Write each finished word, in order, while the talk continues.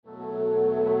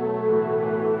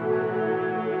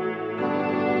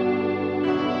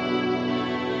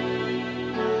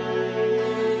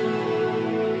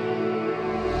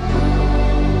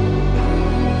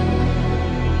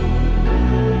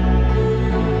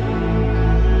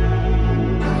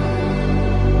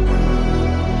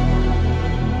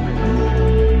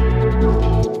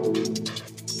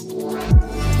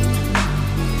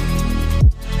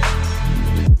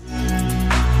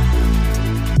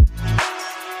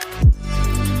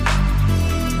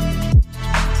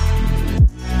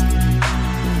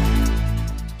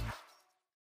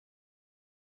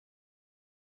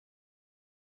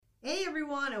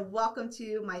everyone, and welcome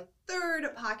to my third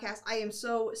podcast. I am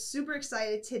so super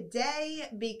excited today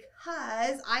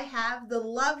because I have the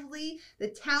lovely, the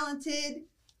talented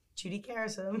Judy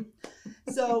Carson.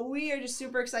 So we are just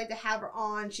super excited to have her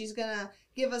on. She's gonna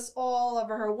give us all of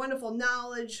her wonderful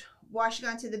knowledge, why she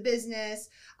got into the business,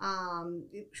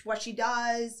 what she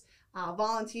does,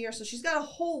 volunteer. So she's got a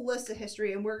whole list of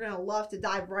history, and we're gonna love to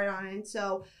dive right on in.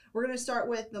 So we're gonna start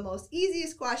with the most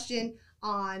easiest question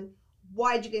on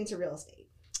why did you get into real estate?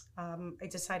 I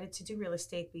decided to do real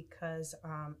estate because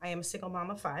I am a single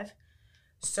mom of 5.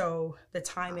 So the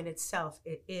time in itself,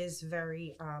 it is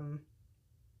very,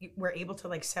 we're able to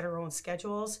like set our own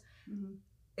schedules. Mm-hmm.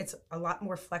 It's a lot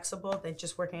more flexible than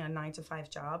just working a 9-to-5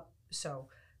 job. So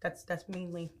that's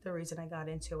mainly the reason I got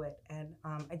into it. And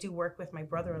I do work with my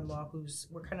brother-in-law,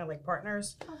 we're kind of like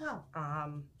partners. Oh,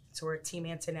 wow. So we're Team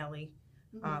Antonelli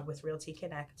with Realty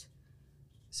Connect.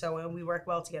 So when we work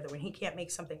well together, when he can't make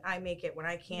something, I make it. When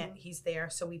I can't, he's there.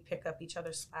 So we pick up each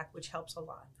other's slack, which helps a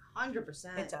lot.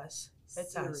 100%. It does. It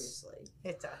Seriously. does.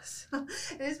 It does.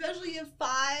 And especially you have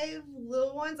 5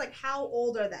 little ones. Like, how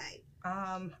old are they?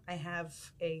 I have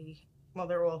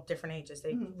they're all different ages.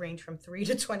 They range from 3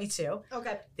 to 22.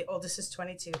 Okay. The oldest is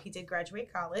 22. He did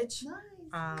graduate college. Nice.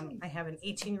 I have an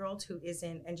 18-year-old who is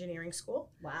in engineering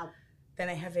school. Wow. Then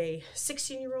I have a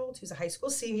 16-year-old who's a high school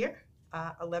senior.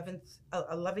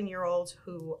 11-year-old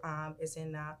who is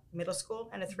in middle school,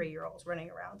 and a 3-year-old running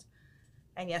around.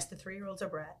 And yes, the 3-year-old's a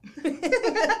brat.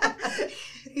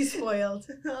 He's spoiled.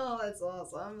 Oh, that's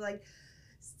awesome. Like,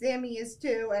 Sammy is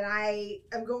 2, and I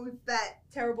am going with that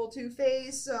terrible 2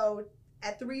 phase. So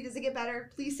at 3, does it get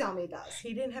better? Please tell me it does.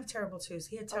 He didn't have terrible 2s.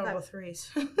 He had terrible 3s.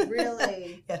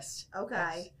 Really? Yes.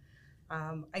 Okay.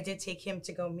 Yes. I did take him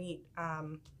to go meet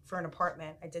for an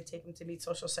apartment. I did take him to meet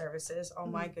social services. Oh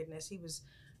my goodness. He was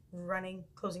running,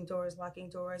 closing doors, locking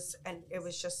doors. And it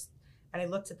was just, and I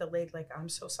looked at the lady like, I'm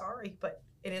so sorry, but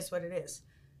it is what it is.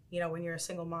 You know, when you're a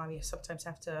single mom, you sometimes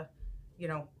have to,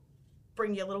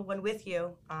 bring your little one with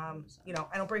you. I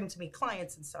don't bring him to meet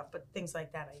clients and stuff, but things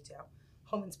like that I do.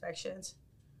 Home inspections.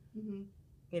 Mm-hmm.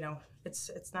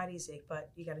 It's not easy, but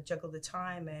you got to juggle the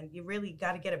time, and you really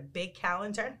got to get a big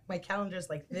calendar. My calendar's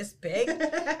like this big,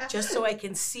 just so I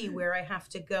can see where I have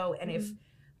to go. And if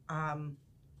you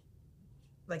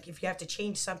have to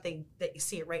change something, that you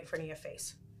see it right in front of your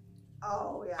face.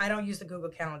 Oh, yeah. I don't use the Google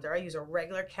Calendar. I use a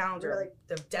regular calendar, really?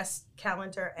 The desk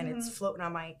calendar, and it's floating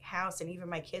on my house. And even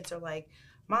my kids are like,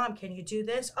 Mom, can you do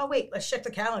this? Oh, wait, let's check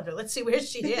the calendar. Let's see where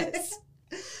she is.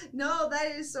 No,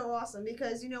 that is so awesome,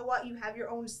 because you know what? You have your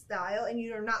own style, and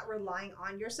you're not relying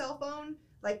on your cell phone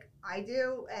like I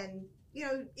do. And,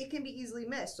 it can be easily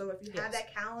missed. So if you have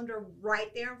that calendar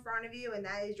right there in front of you, and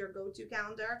that is your go-to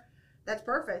calendar, that's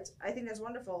perfect. I think that's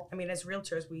wonderful. I mean, as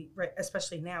realtors,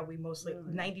 especially now, we mostly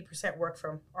 90% work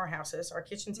from our houses, our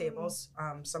kitchen tables.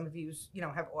 Some of you,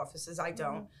 have offices. I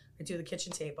don't. I do the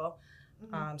kitchen table.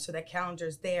 So that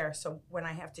calendar's there. So when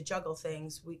I have to juggle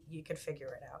things, you could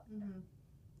figure it out.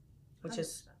 Which 100%.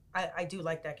 Is, I do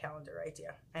like that calendar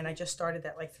idea. And I just started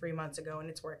that like 3 months ago, and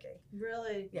it's working.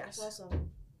 Really? Yes. That's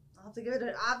awesome. I'll have to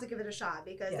give it a shot,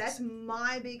 because that's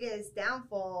my biggest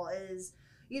downfall is,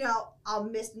 I'll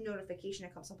miss the notification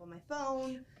that comes up on my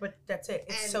phone. But that's it.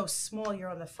 It's so small. You're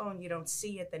on the phone. You don't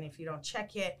see it. Then if you don't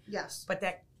check it. Yes. But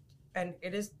and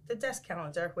it is the desk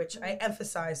calendar, which I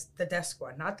emphasize the desk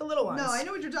one, not the little ones. No, I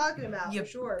know what you're talking about, for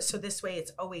sure. So this way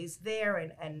it's always there,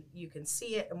 and you can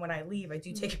see it. And when I leave, I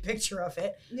do take a picture of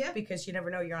it. Yeah. Because you never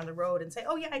know, you're on the road, and say,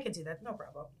 oh, yeah, I can do that. No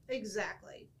problem.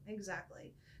 Exactly.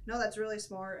 No, that's really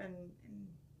smart, and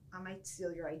I might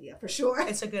steal your idea for sure.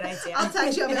 It's a good idea. I'll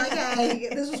text you. I'll be like, hey,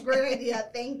 this was a great idea.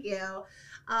 Thank you.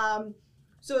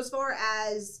 So as far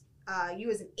as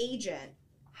you as an agent,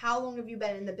 how long have you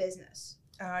been in the business?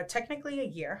 Technically a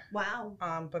year. Wow.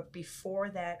 But before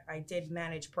that, I did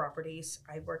manage properties.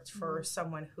 I worked for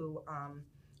someone who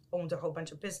owned a whole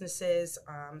bunch of businesses.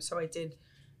 So I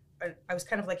was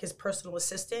kind of like his personal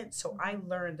assistant. So I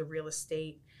learned the real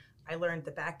estate. I learned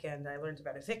the back end. I learned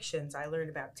about evictions. I learned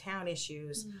about town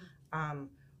issues.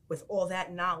 With all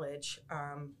that knowledge,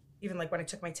 even like when I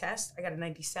took my test, I got a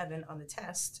 97 on the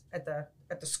test at the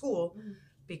school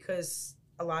because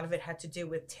a lot of it had to do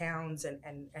with towns, and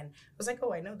I was like,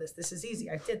 oh, I know this. This is easy.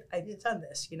 I've done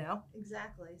this,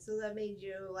 Exactly. So that made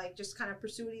you like just kind of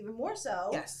pursue it even more so.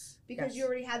 Yes. Because you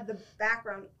already had the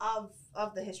background of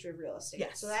the history of real estate.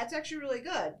 Yes. So that's actually really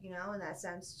good, in that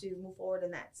sense, to move forward in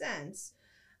that sense.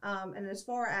 And as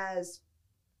far as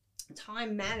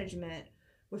time management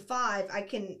with 5, I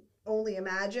can only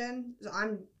imagine.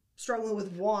 I'm struggling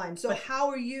with one. So how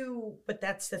are you? But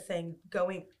that's the thing,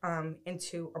 going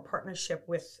into a partnership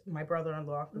with my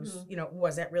brother-in-law, who's, you know,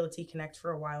 was at Realty Connect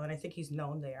for a while, and I think he's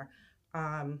known there.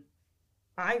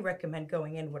 I recommend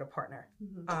going in with a partner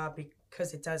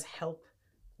because it does help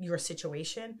your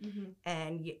situation,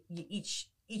 and you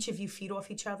each of you feed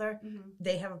off each other.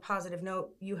 They have a positive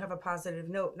note, you have a positive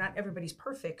note. Not everybody's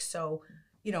perfect, so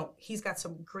you know, he's got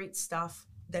some great stuff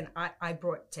than I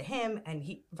brought to him, and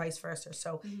he vice versa.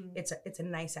 So it's a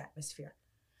nice atmosphere.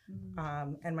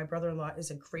 And my brother-in-law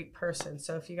is a great person.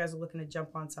 So if you guys are looking to jump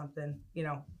on something, you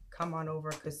know, come on over,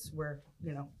 because we're,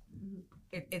 you know,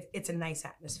 it's a nice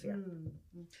atmosphere.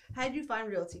 How did you find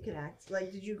Realty Connect?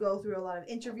 Like, did you go through a lot of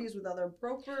interviews with other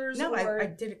brokers? No, I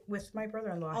did it with my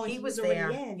brother-in-law. Oh, he was already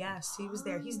there. in. Yes, he was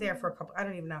there. He's there for a couple, I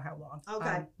don't even know how long.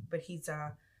 Okay. But he's,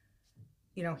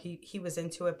 you know, he was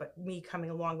into it, but me coming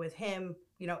along with him,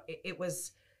 you know, he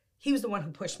was the one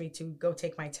who pushed me to go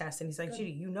take my test. And he's like,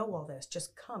 Judy, you know all this,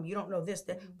 just come. You don't know this,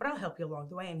 but I'll help you along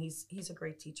the way. And he's a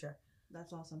great teacher.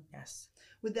 That's awesome. Yes.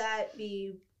 Would that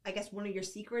be, I guess, one of your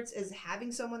secrets is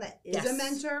having someone that is a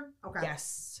mentor? Okay.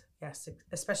 Yes.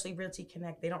 Especially Realty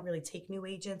Connect. They don't really take new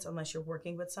agents unless you're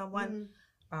working with someone.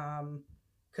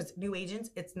 Because new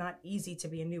agents, it's not easy to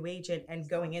be a new agent and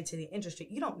going into the industry.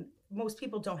 Most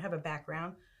people don't have a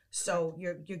background. So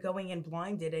you're going in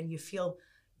blinded, and you feel,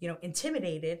 you know,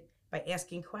 intimidated by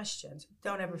asking questions.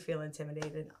 Don't ever feel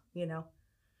intimidated, you know.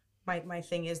 My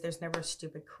thing is, there's never a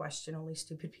stupid question, only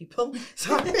stupid people.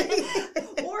 Sorry.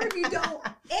 Or if you don't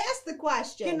ask the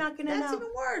question, you're not gonna know. That's even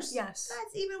worse. Yes.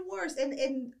 That's even worse.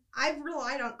 And I've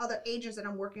relied on other agents that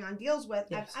I'm working on deals with.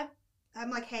 Yes. I'm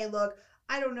like, hey, look,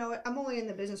 I don't know. I'm only in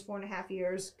the business 4.5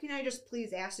 years. Can I just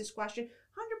please ask this question?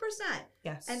 100%.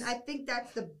 Yes. And I think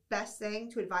that's the best thing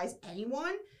to advise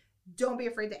anyone. Don't be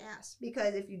afraid to ask,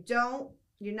 because if you don't,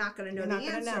 you're not going to know the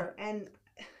answer. And,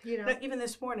 you know. Even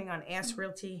this morning on Ask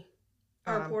Realty.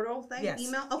 Our portal thing? Yes.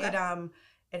 Email? Okay.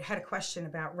 It had a question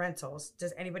about rentals.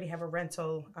 Does anybody have a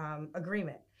rental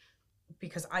agreement?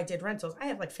 Because I did rentals. I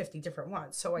have like 50 different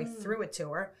ones. So I threw it to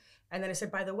her. And then I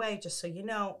said, by the way, just so you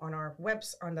know, on our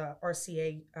on the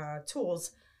RCA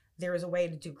tools, there is a way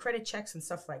to do credit checks and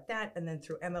stuff like that. And then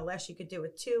through MLS, you could do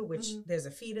it too, which there's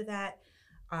a fee to that.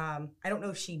 I don't know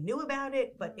if she knew about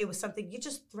it, but it was something, you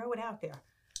just throw it out there.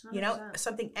 100%. You know,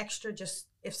 something extra, just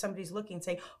if somebody's looking,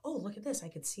 say, oh, look at this, I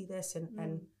could see this.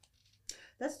 And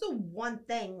that's the one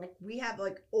thing. Like, we have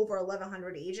like over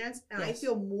 1,100 agents, and I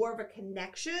feel more of a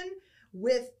connection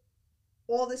with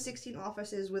all the 16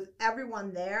 offices, with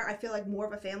everyone there. I feel like more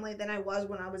of a family than I was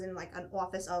when I was in like an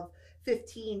office of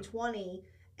 15, 20.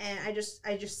 And I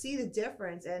just see the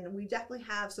difference. And we definitely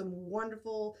have some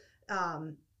wonderful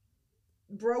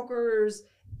brokers,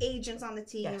 agents on the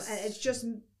team. Yes. And it's just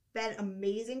been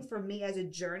amazing for me as a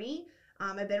journey.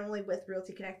 I've been only with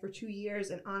Realty Connect for 2 years,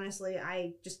 and honestly,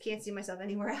 I just can't see myself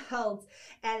anywhere else.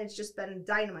 And it's just been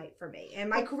dynamite for me, and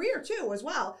my career too, as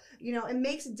well. You know, it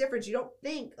makes a difference. You don't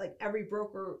think like every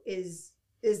broker is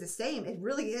the same. It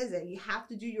really isn't. You have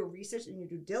to do your research and your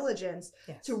due diligence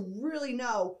to really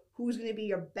know who's going to be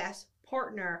your best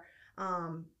partner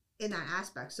in that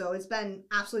aspect. So it's been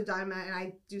absolutely dynamite, and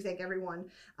I do thank everyone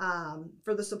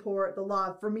for the support, the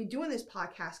love, for me doing this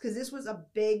podcast, because this was a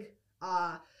big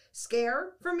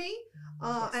scare for me.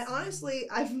 And honestly,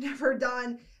 I've never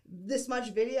done this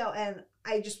much video, and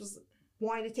I just was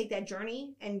wanting to take that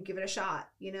journey and give it a shot,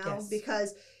 you know,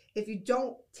 because if you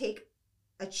don't take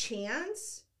a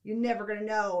chance, you're never going to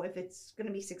know if it's going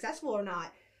to be successful or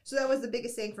not. So that was the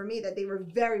biggest thing for me, that they were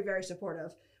very, very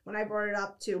supportive. When I brought it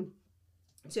up to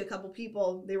a couple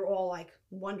people, they were all like,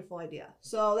 wonderful idea.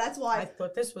 So that's why I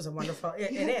thought this was a wonderful,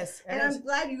 it is. And I'm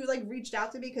glad you like reached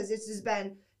out to me, because this has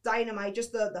been dynamite,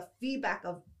 just the feedback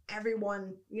of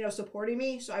everyone, you know, supporting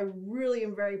me. So I really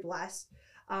am very blessed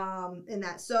in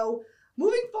that. So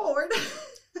moving forward,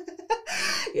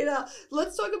 you know,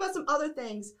 let's talk about some other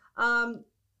things.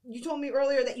 You told me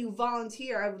earlier that you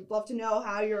volunteer. I would love to know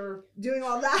how you're doing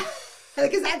all that,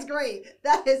 because that's great.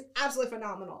 That is absolutely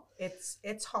phenomenal.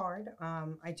 It's hard.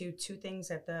 I do 2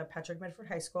 things at the Patrick Medford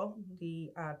High School,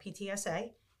 the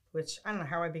PTSA, which I don't know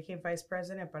how I became vice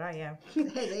president, but I am.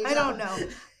 I don't know.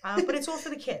 But it's all for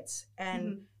the kids,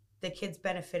 and the kids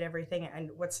benefit everything.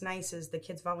 And what's nice is the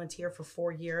kids volunteer for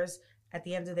 4 years. At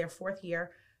the end of their 4th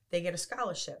year, they get a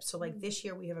scholarship. So like this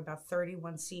year, we have about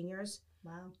 31 seniors.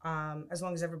 Wow. As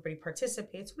long as everybody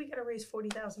participates, we got to raise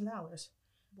 $40,000.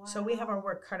 Wow. So we have our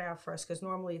work cut out for us, because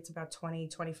normally it's about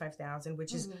 25,000,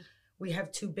 which is, we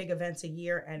have 2 big events a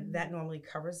year, and that normally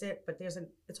covers it, but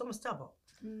it's almost double.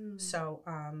 So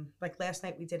like last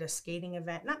night we did a skating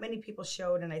event. Not many people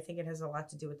showed, and I think it has a lot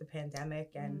to do with the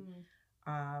pandemic, and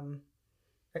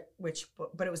But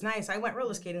it was nice. I went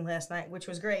roller skating last night, which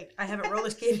was great. I haven't roller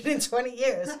skated in 20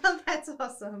 years. That's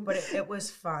awesome. But it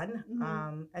was fun.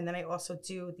 Mm-hmm. And then I also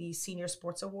do the Senior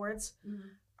Sports Awards. Mm-hmm.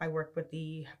 I work with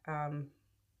the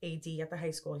AD at the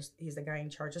high school. He's the guy in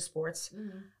charge of sports,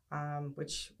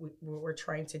 which we're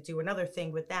trying to do. Another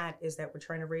thing with that is that we're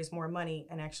trying to raise more money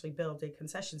and actually build a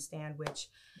concession stand, which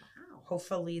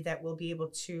hopefully that we'll be able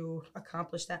to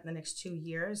accomplish that in the next 2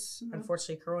 years. Mm-hmm.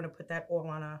 Unfortunately, Corona put that all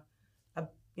on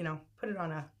put it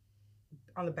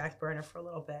on the back burner for a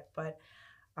little bit. But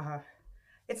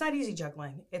it's not easy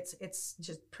juggling. It's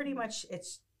just pretty much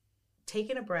it's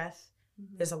taking a breath.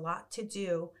 Mm-hmm. There's a lot to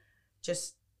do.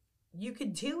 Just you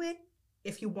could do it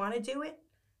if you want to do it.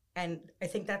 And I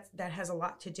think that has a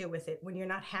lot to do with it. When you're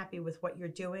not happy with what you're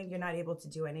doing, you're not able to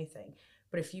do anything.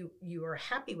 But if you are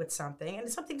happy with something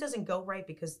and something doesn't go right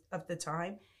because of the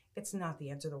time, it's not the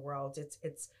end of the world.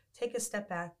 It's take a step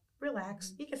back, relax,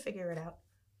 mm-hmm. you can figure it out.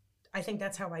 I think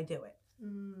that's how I do it.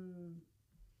 Mm.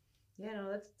 Yeah,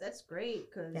 no, that's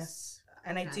great. Cause yes.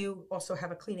 And I do also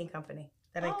have a cleaning company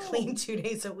that I clean 2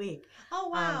 days a week. Oh,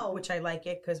 wow. Which I like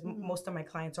it because most of my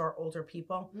clients are older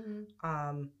people.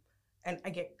 Mm-hmm. And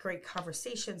I get great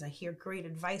conversations. I hear great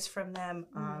advice from them,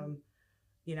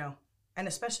 and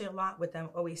especially a lot with them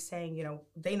always saying,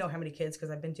 they know how many kids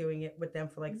because I've been doing it with them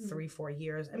for like 3-4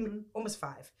 years, and almost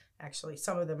 5, actually.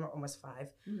 Some of them are almost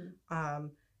 5. Mm-hmm.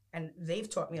 And they've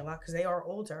taught me a lot because they are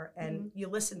older, and you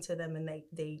listen to them and they're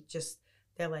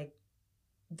like,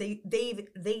 they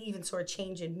even sort of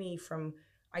change in me from,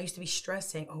 I used to be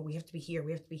stressing, we have to be here,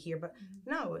 but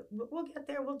no, we'll get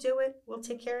there, we'll do it, we'll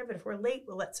take care of it. If we're late,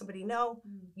 we'll let somebody know,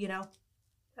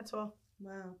 that's all.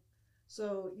 Wow.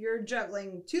 So you're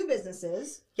juggling 2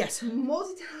 businesses. Yes.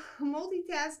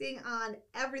 Multitasking on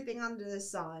everything under the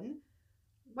sun.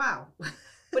 Wow.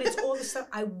 But it's all the stuff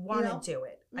I want to do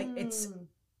it.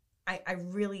 I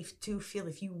really do feel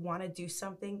if you want to do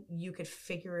something, you could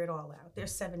figure it all out.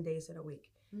 There's 7 days in a week.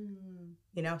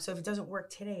 So if it doesn't work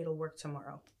today, it'll work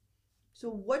tomorrow. So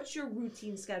what's your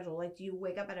routine schedule? Like, do you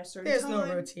wake up at a certain time? There's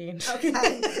no routine.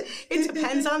 Okay. It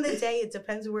depends on the day. It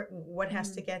depends what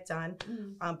has to get done.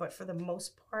 But for the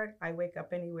most part, I wake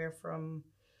up anywhere from,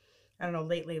 I don't know,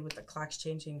 lately with the clocks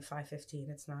changing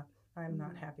 5:15. I'm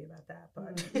not happy about that.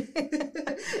 But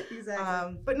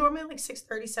exactly. But normally like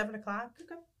 6:30, 7 o'clock.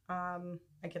 Okay.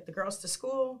 I get the girls to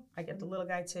school. I get the little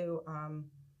guy to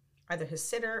either his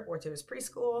sitter or to his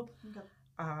preschool. Okay.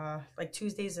 Like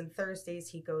Tuesdays and Thursdays,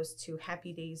 he goes to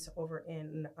Happy Days over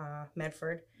in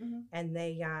Medford, and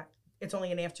it's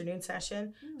only an afternoon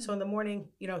session. So in the morning,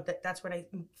 that's when I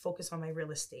focus on my real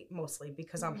estate mostly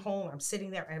because I'm home, I'm sitting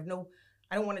there. I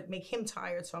don't want to make him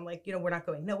tired. So I'm like, we're not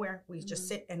going nowhere. We just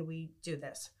sit and we do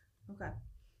this. Okay.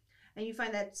 And you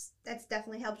find that's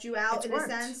definitely helped you out in a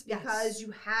sense because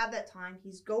you have that time.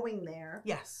 He's going there.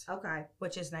 Yes. Okay.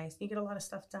 Which is nice. You get a lot of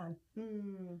stuff done. He's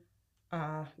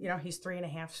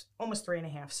 3.5, almost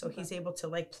 3.5. So he's able to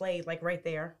play right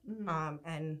there.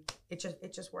 And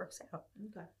it just works out.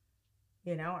 Okay.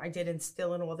 I did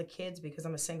instill in all the kids because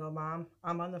I'm a single mom.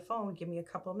 I'm on the phone. Give me a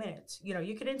couple of minutes.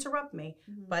 You could interrupt me,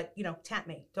 but tap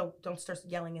me. Don't start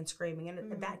yelling and screaming,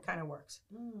 and that kind of works.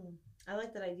 I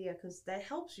like that idea because that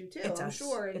helps you too. I'm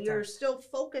sure, and you're still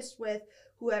focused with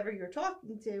whoever you're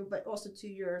talking to, but also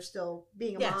you're still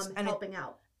being a mom and helping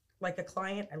out. Like a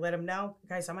client, I let them know,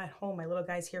 guys, I'm at home. My little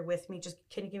guy's here with me. Just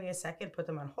can you give me a second? Put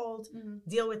them on hold.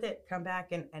 Deal with it. Come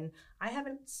back, and I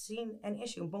haven't seen an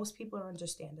issue. Most people are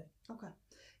understanding. Okay,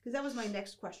 because that was my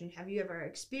next question. Have you ever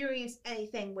experienced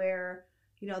anything where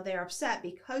they're upset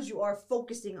because you are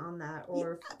focusing on that?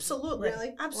 Or absolutely,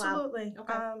 really, absolutely. Wow.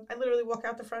 Okay. I literally walk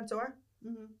out the front door,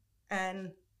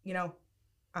 and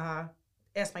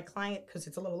ask my client because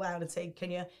it's a little loud and say, "Can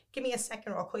you give me a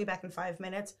second, or I'll call you back in 5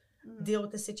 minutes." Deal with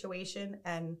the situation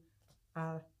and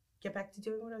get back to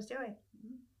doing what I was doing.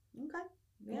 Okay.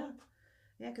 Yeah,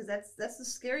 because that's the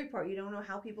scary part. You don't know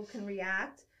how people can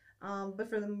react. But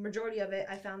for the majority of it,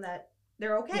 I found that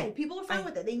they're okay. Yeah. People are fine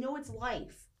with it. They know it's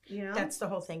life. That's the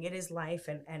whole thing. It is life,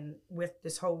 and with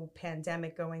this whole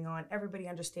pandemic going on, everybody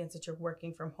understands that you're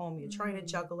working from home. You're trying to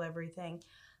juggle everything.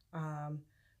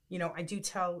 I do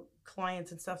tell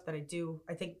clients and stuff that I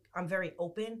think I'm very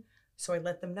open. So I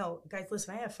let them know, guys,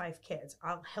 listen, I have 5 kids.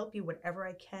 I'll help you whatever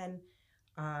I can.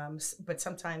 But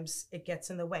sometimes it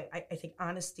gets in the way. I think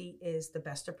honesty is the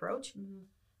best approach.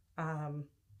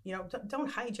 Don't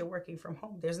hide your working from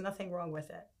home. There's nothing wrong with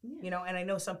it. Yeah. And I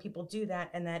know some people do that,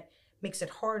 and that makes it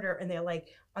harder. And they're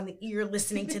like on the ear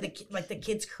listening to the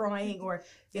kids crying, or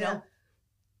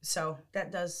so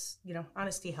that does.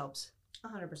 Honesty helps.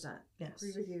 100%. Yes.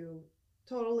 Agree with you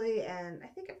Totally. And I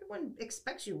think everyone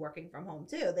expects you working from home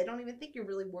too. They don't even think you're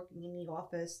really working in the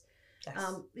office.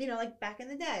 Yes. Like back in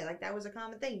the day, like that was a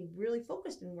common thing. You really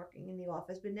focused in working in the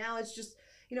office, but now it's just,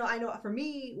 I know for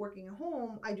me working at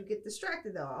home, I do get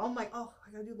distracted though. I'm like, oh,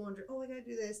 I gotta do laundry. Oh, I gotta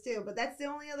do this too. But that's the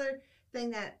only other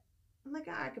thing that I'm like,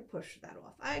 I could push that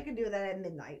off. I could do that at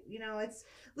midnight. It's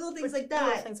little things like that.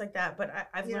 Little things like that. But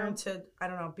I've learned to, I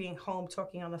don't know, being home,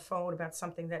 talking on the phone about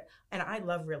something that, and I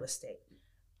love real estate.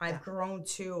 I've grown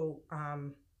to,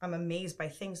 I'm amazed by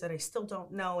things that I still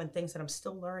don't know and things that I'm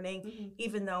still learning,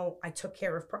 even though I took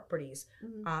care of properties.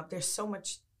 There's so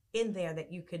much in there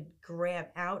that you could grab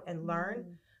out and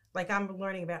learn. Like I'm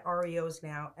learning about REOs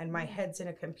now, and my head's in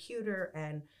a computer,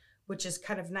 and which is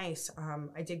kind of nice.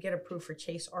 I did get approved for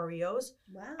Chase REOs.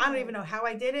 Wow. I don't even know how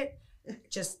I did it.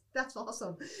 Just that's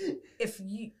awesome. If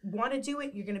you want to do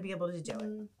it, you're going to be able to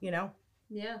do it,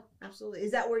 Yeah, absolutely.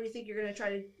 Is that where you think you're going to try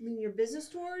to lean your business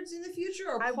towards in the future,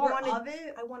 or part of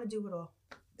it? I want to do it all.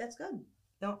 That's good.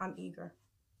 No, I'm eager.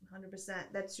 100%.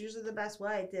 That's usually the best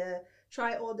way to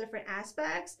try all different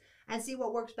aspects and see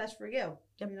what works best for you.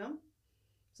 Yep.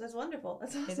 So that's wonderful.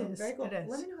 That's awesome. It is. Very cool. It is.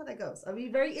 Let me know how that goes. I'd be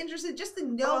very interested just to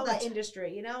know that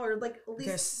industry, or like at least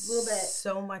there's a little bit.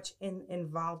 So much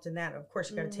involved in that. Of course,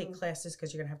 you got to take classes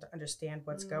because you're going to have to understand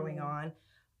what's going on.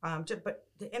 But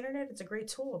the internet, it's a great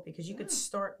tool because you could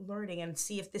start learning and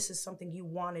see if this is something you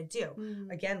want to do.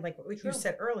 Again, like what you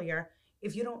said earlier,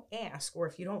 if you don't ask or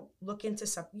if you don't look into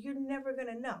something, you're never going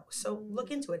to know. So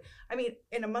look into it. I mean,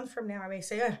 in a month from now, I may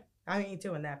say, I ain't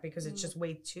doing that because it's just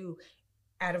way too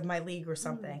out of my league or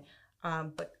something.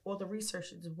 But all the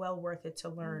research is well worth it to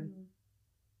learn.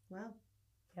 Wow.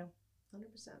 Yeah.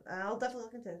 100%. I'll definitely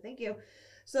look into it. Thank you.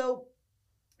 So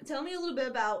tell me a little bit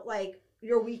about like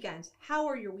your weekends. How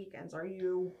are your weekends? Are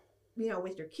you,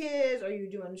 with your kids? Are you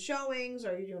doing showings?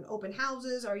 Are you doing open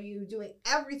houses? Are you doing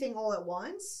everything all at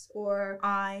once? Or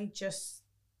I just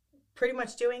pretty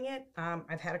much doing it.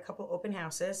 I've had a couple open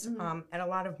houses, and a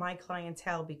lot of my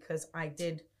clientele, because I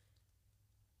did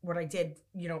what I did,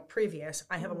 previous.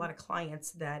 I have a lot of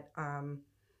clients that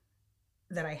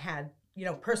that I had,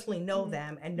 personally know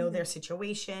them and know their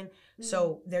situation.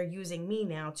 So they're using me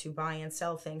now to buy and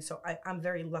sell things. So I'm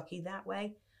very lucky that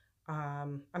way.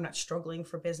 I'm not struggling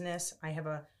for business.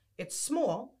 It's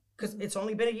small because it's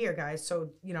only been a year, guys.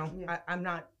 So, I'm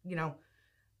not,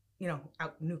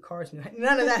 out new cars,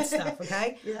 none of that stuff.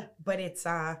 Okay. But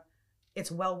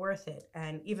it's well worth it.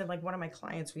 And even like one of my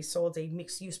clients, we sold a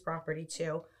mixed use property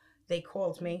to. They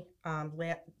called me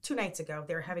 2 nights ago.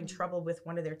 They were having trouble with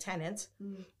one of their tenants,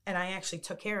 and I actually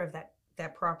took care of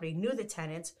that property, knew the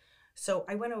tenants. So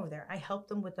I went over there. I helped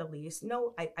them with the lease.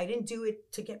 No, I didn't do it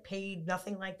to get paid,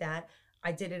 nothing like that.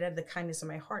 I did it out of the kindness of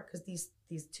my heart because these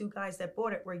 2 guys that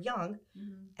bought it were young,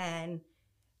 and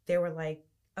they were like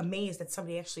amazed that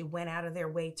somebody actually went out of their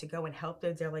way to go and help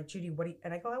them. They're like, Judy, what do you,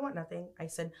 and I go, I want nothing. I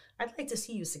said, I'd like to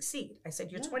see you succeed. I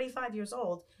said, you're 25 years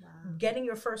old, getting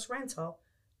your first rental.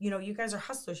 You guys are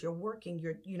hustlers. You're working.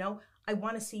 I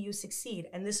want to see you succeed.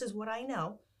 And this is what I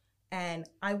know. And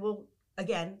I will,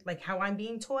 again, like how I'm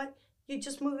being taught, you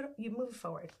just move it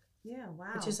forward. Yeah,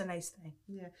 wow. Which is a nice thing.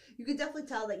 Yeah. You can definitely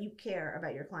tell that you care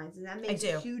about your clients. And that makes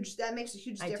a huge difference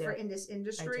in this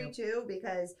industry too,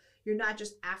 because you're not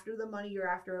just after the money, you're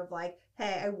after of like,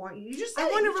 hey, I want you. I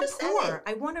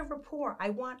want a rapport.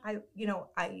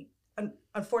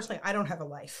 Unfortunately, I don't have a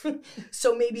life,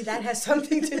 so maybe that has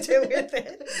something to do with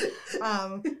it.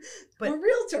 But we're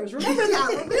realtors. Remember that,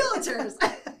 we're realtors.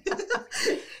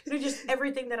 Just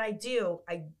everything that I do,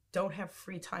 I don't have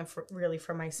free time for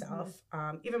myself.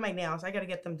 Even my nails, I got to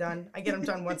get them done. I get them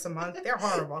done once a month. They're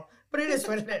horrible, but it is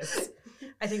what it is.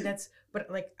 I think but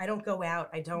like I don't go out.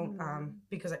 I don't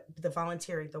because the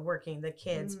volunteering, the working, the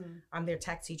kids. I'm their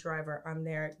taxi driver. I'm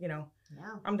their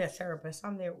I'm their therapist.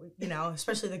 I'm their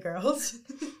especially the girls.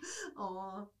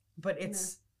 Aw. But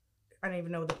I don't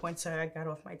even know the points I got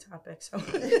off my topic. So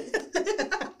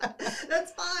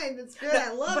that's fine. That's good.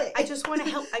 I love it. I just want to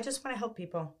help. I just want to help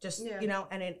people.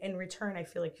 And in return, I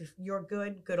feel like if you're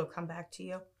good will come back to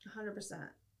you. 100%.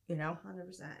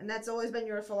 100%. And that's always been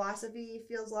your philosophy.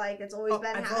 Feels like it's always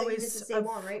been the same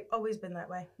one, right? Always been that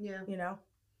way. Yeah.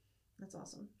 That's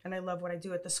awesome. And I love what I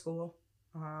do at the school.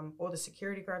 All the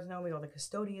security guards know me. All the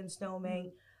custodians know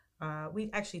me. We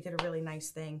actually did a really nice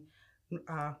thing.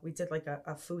 We did like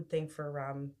a food thing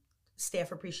for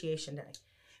Staff Appreciation Day.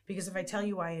 Because if I tell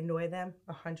you I annoy them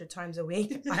 100 times a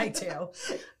week, I do.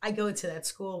 I go to that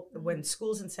school when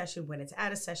school's in session, when it's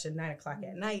out of session, 9:00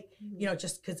 at night,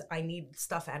 just because I need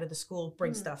stuff out of the school,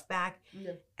 bring stuff back.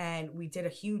 And we did a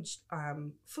huge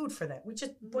food for them. We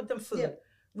just bought them food.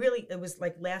 Really, it was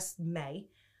like last May.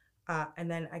 And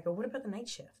then I go, what about the night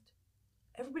shift?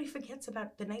 Everybody forgets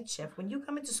about the night shift. When you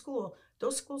come into school,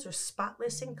 those schools are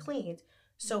spotless and cleaned.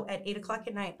 So at 8 o'clock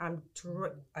at night, I'm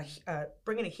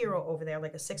bringing a hero over there,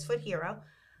 like a 6-foot hero.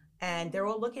 And they're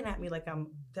all looking at me like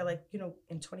they're like,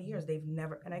 in 20 years, they've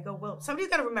never. And I go, well, somebody's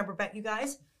got to remember about you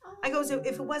guys. I go, so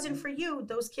if it wasn't for you,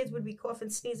 those kids would be coughing,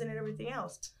 sneezing, and everything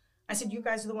else. I said, you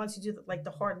guys are the ones who do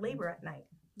the hard labor at night.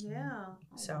 Yeah.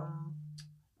 So. Wow.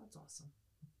 That's awesome.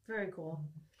 Very cool.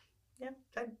 Yeah,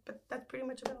 but that's pretty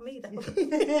much about me.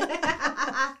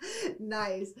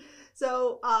 Nice.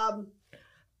 So, we'll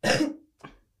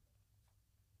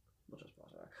just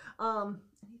pause there.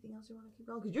 Anything else you want to keep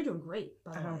going? Because you're doing great.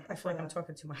 By the way. I feel like I'm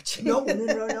talking too much. No.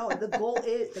 The goal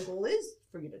is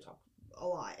for you to talk a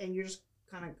lot, and you're just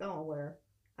kind of going where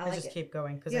I like just keep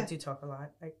going because I do talk a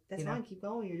lot. That's fine. Keep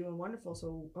going. You're doing wonderful.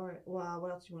 So, all right. Well,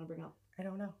 what else do you want to bring up? I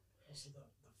don't know. Also, the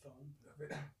phone.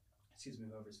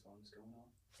 Whoever's phone is going on.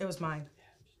 It was mine. Yeah,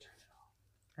 just turn it off.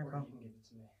 Okay. Or you can give it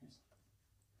to me.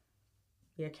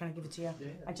 Yeah, can I give it to you? Yeah.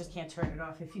 I just can't turn it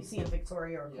off. If you see a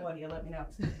Victoria or Claudia, let me know.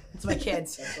 It's my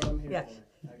kids. That's what I'm here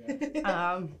for.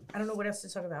 I don't know what else to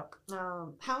talk about.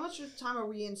 How much time are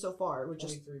we in so far? We're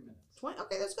 23 minutes. 20.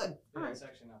 Okay, that's good. Yeah, All right. it's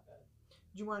actually not bad.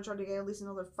 Do you want to try to get at least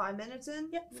another 5 minutes in?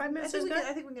 Yeah, 5 minutes is good.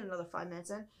 I think we can get another 5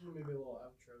 minutes in. Maybe a little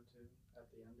outro too at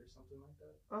the end or something like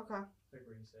that. Okay. Like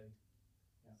where you say,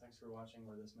 thanks for watching.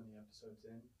 We're this many episodes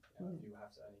in. If you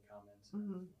have any comments,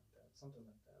 something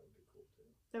like that would be cool too.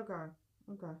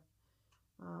 Okay.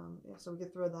 So we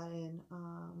could throw that in.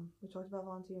 We talked about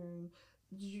volunteering.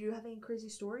 Did you have any crazy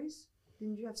stories?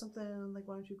 Didn't you have something like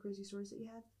 1 or 2 crazy stories that you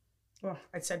had? Well,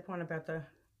 I said one about the.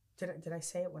 Did I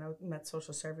say it when I met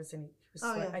social service and he was?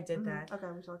 Yeah. I did that.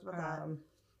 Okay, we talked about that.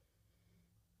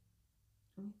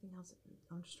 Anything else?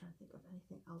 I'm just trying to think of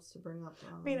anything else to bring up.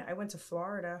 I mean, I went to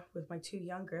Florida with my 2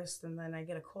 youngest, and then I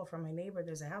get a call from my neighbor.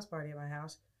 There's a house party at my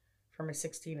house for my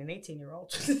 16 and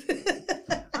 18-year-old.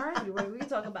 All right, we can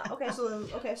talk about. Okay,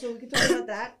 so we can talk about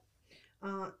that.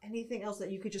 Anything else that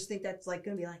you could just think that's like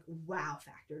gonna be like wow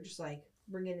factor, just like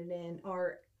bringing it in,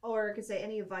 or I could say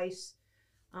any advice.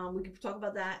 We could talk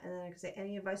about that, and then I could say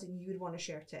any advice that you would want to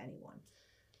share to anyone.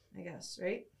 I guess,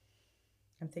 right?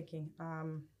 I'm thinking.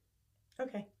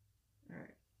 Okay. All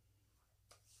right.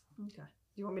 Okay.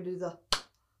 Do you want me to do the?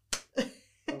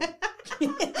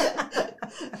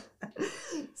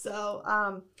 So,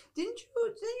 didn't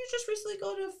you just recently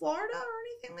go to Florida or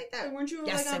anything like that? Weren't you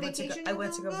yes, like on vacation? I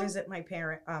went to go visit my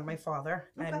my father,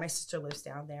 and my sister lives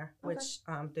down there, which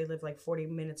they live like 40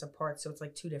 minutes apart, so it's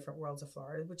like 2 different worlds of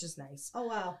Florida, which is nice. Oh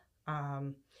wow.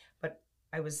 But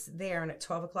I was there, and at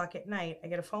 12 o'clock at night, I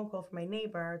get a phone call from my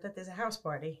neighbor that there's a house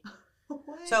party.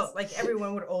 What? So like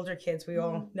everyone with older kids, we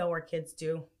all know our kids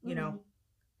do, you know.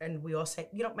 And we all say,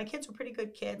 my kids were pretty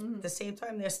good kids. At the same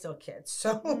time, they're still kids.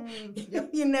 So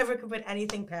you never could put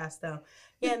anything past them.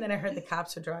 Yeah, and then I heard the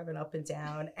cops were driving up and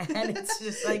down. And it's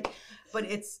just like, but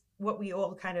it's what we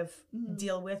all kind of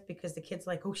deal with because the kid's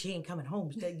like, oh, she ain't coming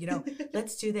home.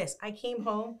 Let's do this. I came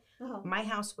home. My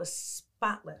house was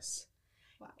spotless,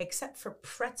 except for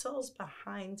pretzels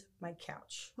behind my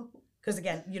couch. Because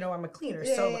again, I'm a cleaner.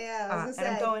 And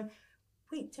I'm going,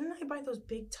 wait, didn't I buy those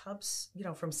big tubs,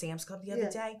 from Sam's Club the other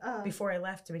day before I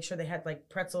left to make sure they had like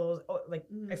pretzels?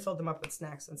 I filled them up with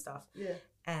snacks and stuff. Yeah.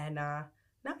 And no,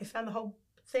 I found the whole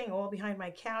thing all behind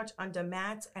my couch under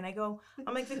mats. And I'm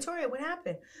like, Victoria, what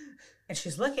happened? And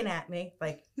she's looking at me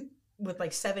like with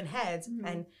like 7 heads.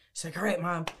 And she's like, all right,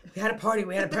 Mom, we had a party.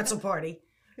 We had a pretzel party.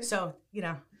 So,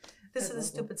 this is the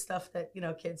stupid stuff that,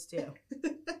 kids do.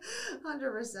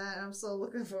 100%. I'm so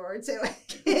looking forward to it.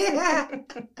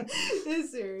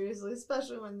 Seriously,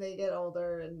 especially when they get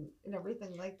older and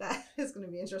everything like that. It's going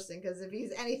to be interesting because if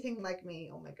he's anything like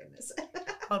me, oh my goodness.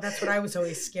 Well, that's what I was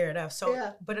always scared of.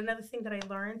 So, but another thing that I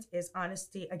learned is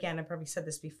honesty. Again, I probably said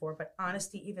this before, but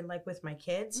honesty, even like with my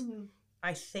kids,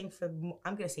 I think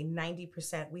I'm going to say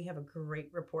 90%, we have a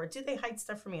great rapport. Do they hide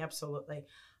stuff from me? Absolutely.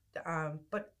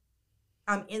 But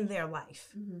I'm in their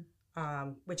life,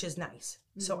 which is nice.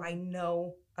 So I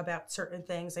know about certain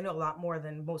things. I know a lot more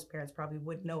than most parents probably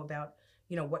would know about,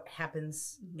 what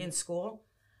happens in school.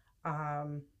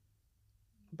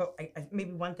 But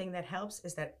maybe one thing that helps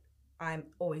is that I'm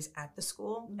always at the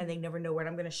school and they never know when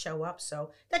I'm going to show up.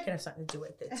 So that can have something to do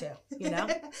with it too,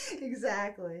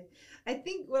 Exactly. I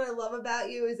think what I love about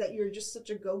you is that you're just such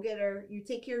a go-getter. You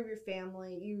take care of your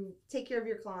family. You take care of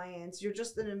your clients. You're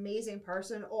just an amazing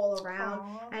person all around.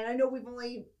 Aww. And I know we've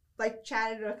only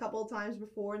chatted a couple of times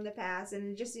before in the past,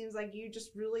 and it just seems like you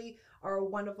just really are a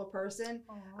wonderful person.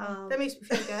 That makes me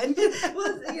feel good.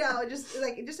 Well,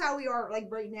 just how we are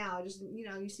right now. Just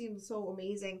you seem so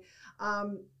amazing.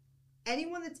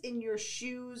 anyone that's in your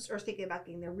shoes or thinking about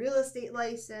getting their real estate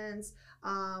license,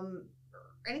 or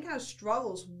any kind of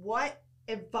struggles, what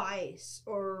advice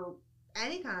or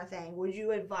any kind of thing would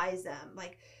you advise them?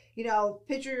 Like,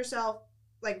 picture yourself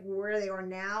like where they are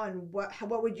now, and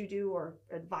what would you do or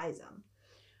advise them?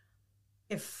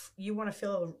 If you want to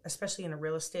feel, especially in a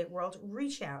real estate world,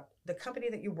 reach out. The company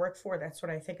that you work for, that's what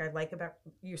I think I like about,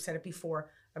 you said it before,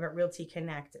 about Realty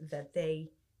Connect, that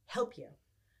they help you.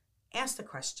 Ask the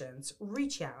questions,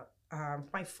 reach out.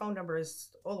 My phone number is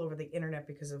all over the internet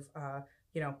because of,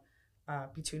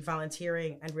 between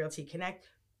volunteering and Realty Connect.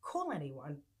 Call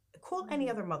anyone. Call any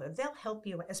other mother. They'll help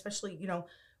you, especially,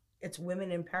 it's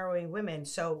women empowering women.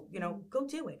 So, go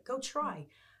do it. Go try.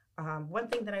 One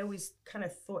thing that I always kind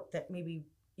of thought that maybe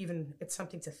even it's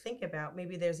something to think about,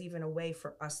 maybe there's even a way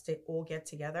for us to all get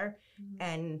together.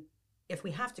 And if we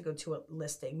have to go to a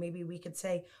listing, maybe we could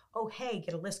say, oh, hey,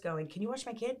 get a list going. Can you watch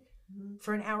my kid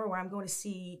for an hour where I'm going to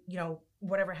see,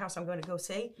 whatever house I'm going to go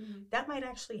see? That might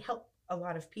actually help a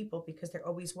lot of people, because they're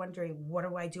always wondering, what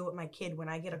do I do with my kid when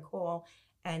I get a call?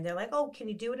 And they're like, oh, can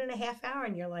you do it in a half hour?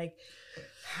 And you're like,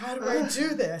 how do I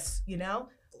do this?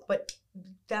 But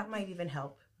that might even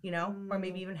help. Or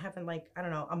maybe even having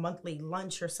a monthly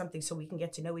lunch or something, so we can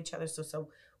get to know each other. So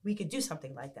we could do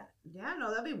something like that. Yeah,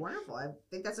 no, that'd be wonderful. I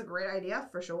think that's a great idea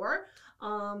for sure.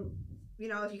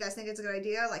 If you guys think it's a good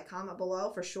idea, comment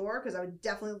below for sure, because I would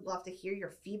definitely love to hear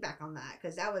your feedback on that,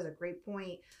 because that was a great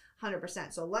point,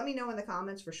 100%. So let me know in the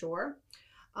comments for sure.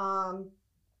 No,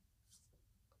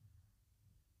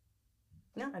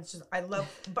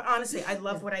 but honestly, I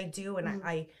love what I do, and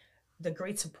I the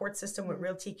great support system with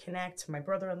Realty Connect, my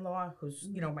brother-in-law, who's,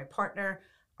 my partner.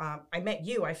 I met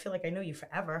you. I feel like I know you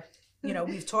forever. We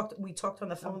talked on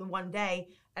the phone one day,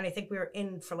 and I think we were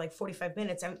in for 45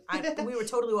 minutes, and we were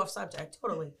totally off subject,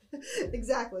 totally.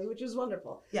 Exactly, which was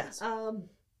wonderful. Yes.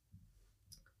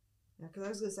 Because I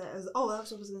was going to say, that's what I was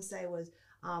going to say was,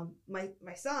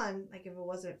 my son, if it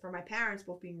wasn't for my parents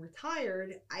both being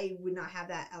retired, I would not have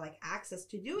that access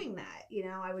to doing that.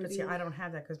 I would. See, I don't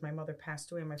have that because my mother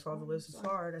passed away and my father lives in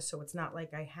Florida, so it's not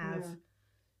like I have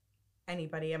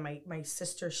anybody. And my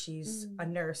sister, she's a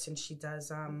nurse, and she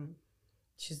does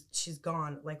she's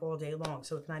gone all day long,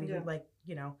 so it's not even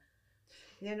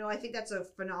Yeah, no, I think that's a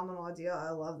phenomenal idea. I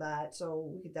love that.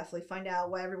 So we could definitely find out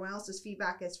what everyone else's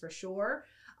feedback is for sure.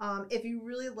 If you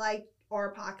really liked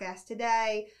our podcast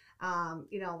today,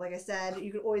 like I said,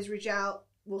 you can always reach out.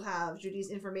 We'll have Judy's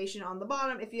information on the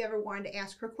bottom. If you ever wanted to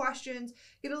ask her questions,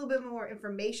 get a little bit more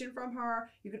information from her,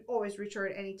 you can always reach her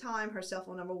at any time. Her cell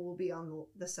phone number will be on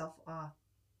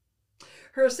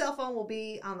her cell phone will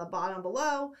be on the bottom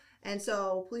below. And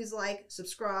so please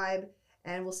subscribe,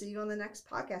 and we'll see you on the next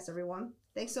podcast, everyone.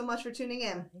 Thanks so much for tuning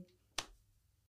in.